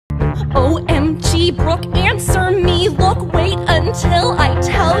OMG, Brooke, answer me. Look, wait until I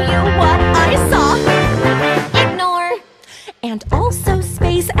tell you what I saw. Ignore. And also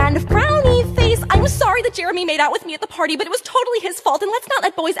space and frowny face. I'm sorry that Jeremy made out with me at the party, but it was totally his fault, and let's not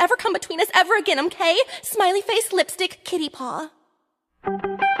let boys ever come between us ever again, okay? Smiley face, lipstick, kitty paw.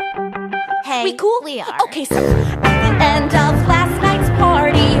 Hey, We cool? we are. Okay, so at the end of last night's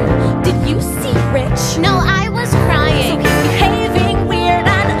party, did you see Rich? No, I